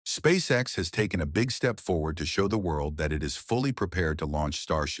SpaceX has taken a big step forward to show the world that it is fully prepared to launch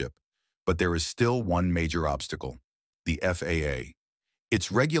Starship, but there is still one major obstacle: the FAA.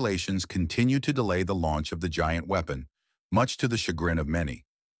 Its regulations continue to delay the launch of the giant weapon, much to the chagrin of many.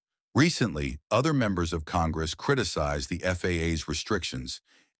 Recently, other members of Congress criticized the FAA's restrictions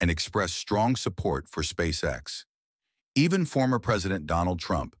and expressed strong support for SpaceX. Even former President Donald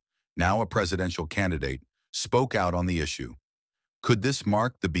Trump, now a presidential candidate, spoke out on the issue. Could this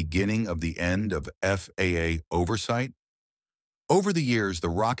mark the beginning of the end of FAA oversight? Over the years, the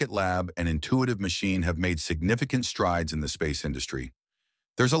Rocket Lab and Intuitive Machine have made significant strides in the space industry.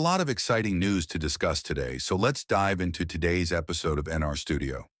 There's a lot of exciting news to discuss today, so let's dive into today's episode of NR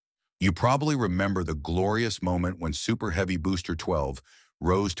Studio. You probably remember the glorious moment when Super Heavy Booster 12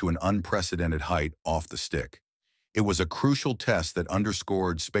 rose to an unprecedented height off the stick. It was a crucial test that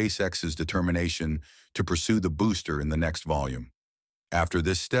underscored SpaceX's determination to pursue the booster in the next volume. After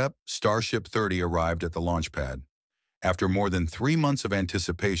this step, Starship 30 arrived at the launch pad. After more than 3 months of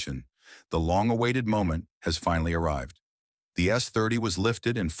anticipation, the long-awaited moment has finally arrived. The S-30 was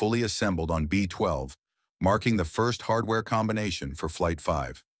lifted and fully assembled on B-12, marking the first hardware combination for Flight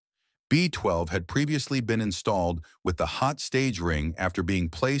 5. B-12 had previously been installed with the hot stage ring after being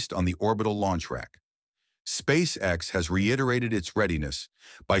placed on the orbital launch rack. SpaceX has reiterated its readiness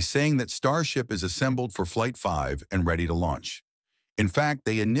by saying that Starship is assembled for Flight 5 and ready to launch. In fact,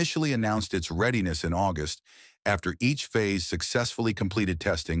 they initially announced its readiness in August after each phase successfully completed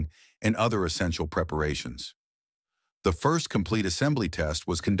testing and other essential preparations. The first complete assembly test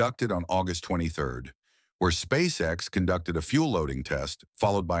was conducted on August 23rd, where SpaceX conducted a fuel loading test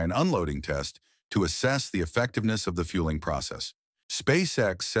followed by an unloading test to assess the effectiveness of the fueling process.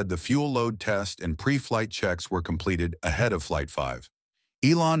 SpaceX said the fuel load test and pre-flight checks were completed ahead of Flight 5.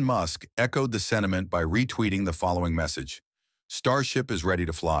 Elon Musk echoed the sentiment by retweeting the following message: "Starship is ready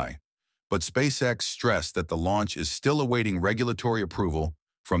to fly," but SpaceX stressed that the launch is still awaiting regulatory approval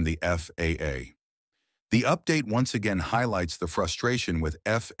from the FAA. The update once again highlights the frustration with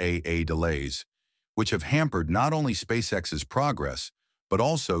FAA delays, which have hampered not only SpaceX's progress, but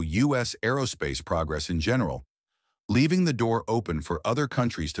also U.S. aerospace progress in general, leaving the door open for other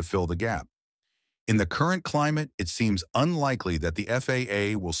countries to fill the gap. In the current climate, it seems unlikely that the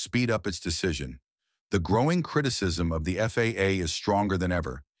FAA will speed up its decision. The growing criticism of the FAA is stronger than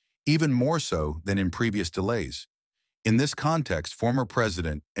ever, even more so than in previous delays. In this context, former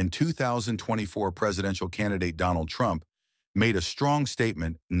President and 2024 presidential candidate Donald Trump made a strong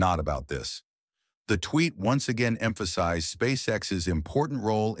statement not about this. The tweet once again emphasized SpaceX's important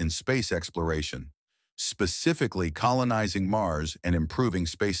role in space exploration, specifically colonizing Mars and improving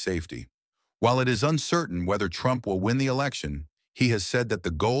space safety. While it is uncertain whether Trump will win the election, he has said that the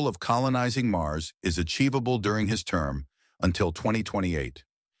goal of colonizing Mars is achievable during his term until 2028.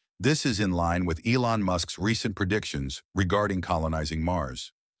 This is in line with Elon Musk's recent predictions regarding colonizing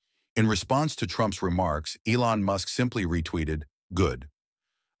Mars. In response to Trump's remarks, Elon Musk simply retweeted, "Good."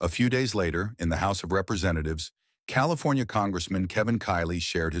 A few days later, in the House of Representatives, California Congressman Kevin Kiley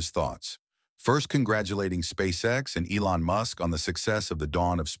shared his thoughts, first congratulating SpaceX and Elon Musk on the success of the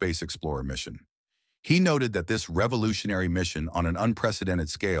Dawn of Space Explorer mission. He noted that this revolutionary mission on an unprecedented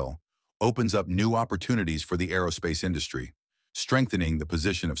scale opens up new opportunities for the aerospace industry, strengthening the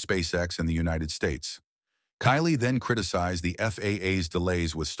position of SpaceX in the United States. Kiley then criticized the FAA's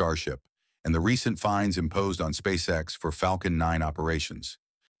delays with Starship and the recent fines imposed on SpaceX for Falcon 9 operations.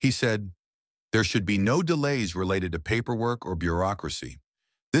 He said, "There should be no delays related to paperwork or bureaucracy.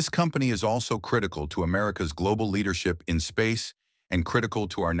 This company is also critical to America's global leadership in space and critical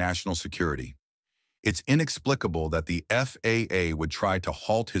to our national security. It's inexplicable that the FAA would try to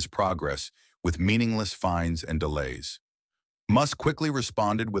halt his progress with meaningless fines and delays." Musk quickly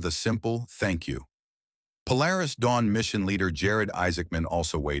responded with a simple thank you. Polaris Dawn mission leader Jared Isaacman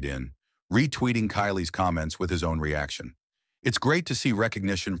also weighed in, retweeting Kiley's comments with his own reaction. It's great to see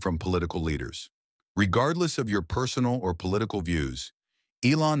recognition from political leaders. Regardless of your personal or political views,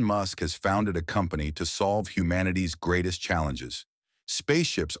 Elon Musk has founded a company to solve humanity's greatest challenges.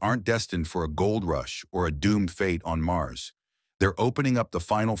 Spaceships aren't destined for a gold rush or a doomed fate on Mars. They're opening up the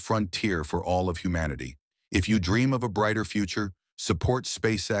final frontier for all of humanity. If you dream of a brighter future, support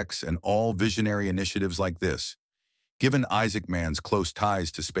SpaceX and all visionary initiatives like this. Given Isaacman's close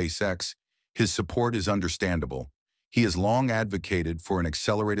ties to SpaceX, his support is understandable. He has long advocated for an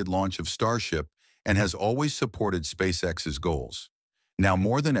accelerated launch of Starship and has always supported SpaceX's goals. Now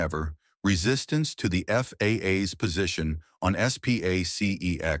more than ever, resistance to the FAA's position on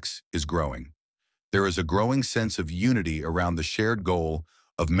SpaceX is growing. There is a growing sense of unity around the shared goal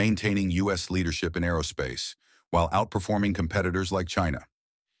of maintaining U.S. leadership in aerospace, while outperforming competitors like China.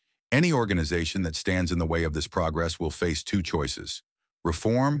 Any organization that stands in the way of this progress will face two choices: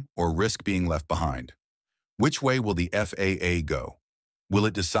 reform or risk being left behind. Which way will the FAA go? Will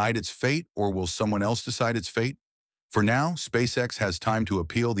it decide its fate, or will someone else decide its fate? For now, SpaceX has time to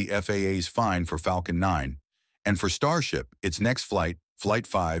appeal the FAA's fine for Falcon 9, and for Starship, its next flight, Flight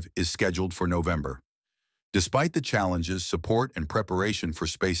 5, is scheduled for November. Despite the challenges, support and preparation for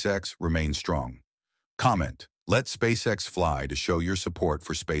SpaceX remain strong. Comment: Let SpaceX fly to show your support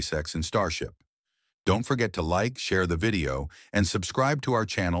for SpaceX and Starship. Don't forget to like, share the video, and subscribe to our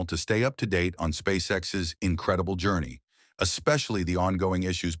channel to stay up to date on SpaceX's incredible journey, especially the ongoing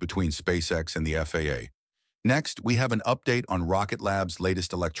issues between SpaceX and the FAA. Next, we have an update on Rocket Lab's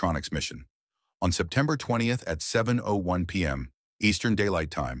latest electronics mission. On September 20th at 7:01 p.m. Eastern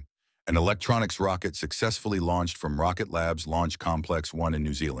Daylight Time, an electronics rocket successfully launched from Rocket Lab's Launch Complex 1 in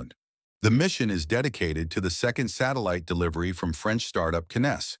New Zealand. The mission is dedicated to the second satellite delivery from French startup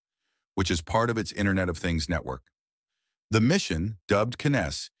Kinéis, which is part of its Internet of Things network. The mission, dubbed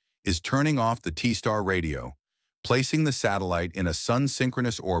Kinéis, is turning off the T-Star radio, placing the satellite in a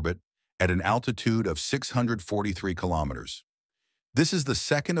sun-synchronous orbit at an altitude of 643 kilometers. This is the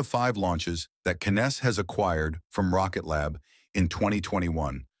second of 5 launches that Kinéis has acquired from Rocket Lab in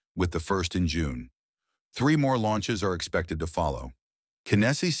 2021, with the first in June. 3 more launches are expected to follow.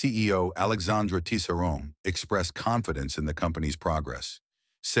 Kinéis CEO Alexandre Tisserand expressed confidence in the company's progress,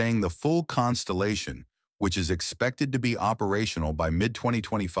 saying the full constellation, which is expected to be operational by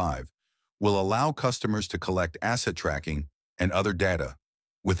mid-2025, will allow customers to collect asset tracking and other data,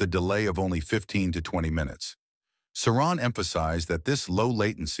 with a delay of only 15 to 20 minutes. Saran emphasized that this low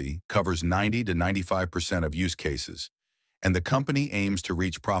latency covers 90 to 95% of use cases, and the company aims to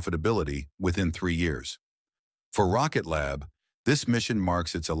reach profitability within 3 years. For Rocket Lab, this mission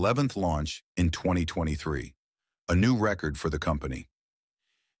marks its 11th launch in 2023, a new record for the company.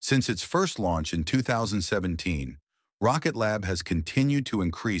 Since its first launch in 2017, Rocket Lab has continued to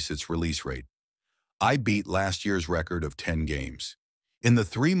increase its release rate. I beat last year's record of 10 games. In the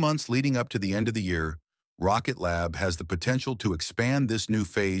 3 months leading up to the end of the year, Rocket Lab has the potential to expand this new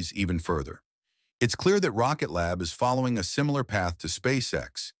phase even further. It's clear that Rocket Lab is following a similar path to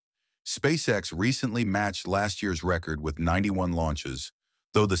SpaceX. SpaceX recently matched last year's record with 91 launches,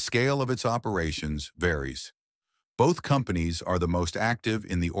 though the scale of its operations varies. Both companies are the most active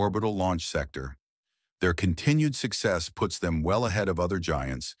in the orbital launch sector. Their continued success puts them well ahead of other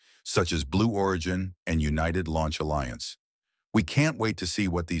giants, such as Blue Origin and United Launch Alliance. We can't wait to see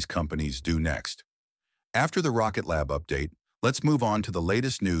what these companies do next. After the Rocket Lab update, let's move on to the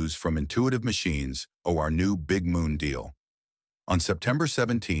latest news from Intuitive Machines, or our new Big Moon deal. On September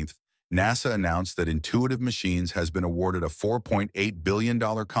 17th, NASA announced that Intuitive Machines has been awarded a $4.8 billion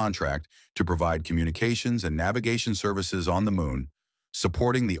contract to provide communications and navigation services on the Moon,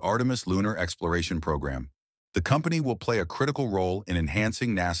 supporting the Artemis lunar exploration program. The company will play a critical role in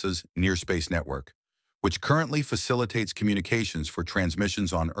enhancing NASA's near-space network, which currently facilitates communications for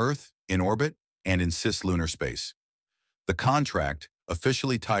transmissions on Earth, in orbit, and in cislunar space. The contract,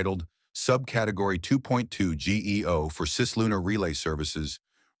 officially titled Subcategory 2.2 GEO for Cislunar Relay Services,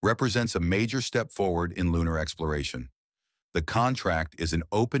 represents a major step forward in lunar exploration. The contract is an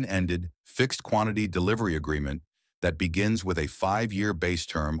open-ended, fixed-quantity delivery agreement that begins with a 5-year base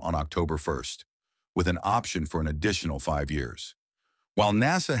term on October 1st, with an option for an additional 5 years. While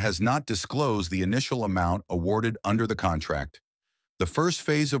NASA has not disclosed the initial amount awarded under the contract, the first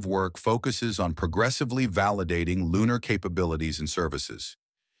phase of work focuses on progressively validating lunar capabilities and services.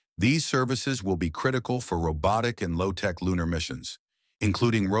 These services will be critical for robotic and low-tech lunar missions,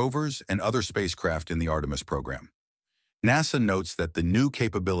 including rovers and other spacecraft in the Artemis program. NASA notes that the new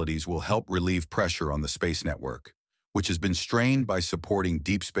capabilities will help relieve pressure on the space network, which has been strained by supporting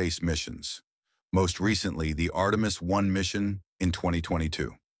deep space missions, most recently the Artemis 1 mission in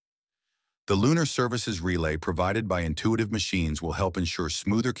 2022. The Lunar Services Relay provided by Intuitive Machines will help ensure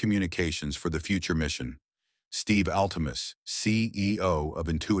smoother communications for the future mission. Steve Altemus, CEO of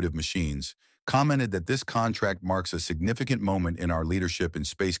Intuitive Machines, commented that this contract marks a significant moment in our leadership in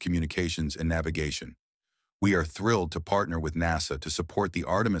space communications and navigation. We are thrilled to partner with NASA to support the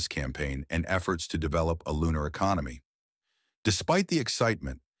Artemis campaign and efforts to develop a lunar economy. Despite the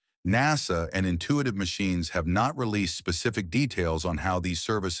excitement, NASA and Intuitive Machines have not released specific details on how these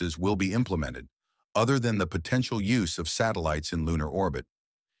services will be implemented, other than the potential use of satellites in lunar orbit.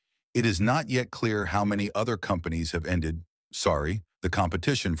 It is not yet clear how many other companies have ended the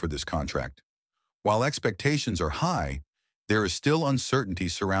competition for this contract. While expectations are high, there is still uncertainty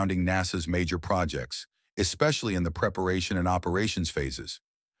surrounding NASA's major projects, especially in the preparation and operations phases.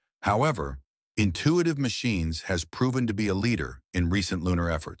 However, Intuitive Machines has proven to be a leader in recent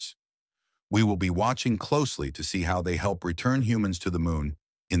lunar efforts. We will be watching closely to see how they help return humans to the moon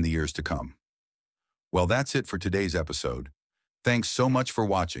in the years to come. Well, that's it for today's episode. Thanks so much for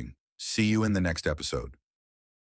watching. See you in the next episode.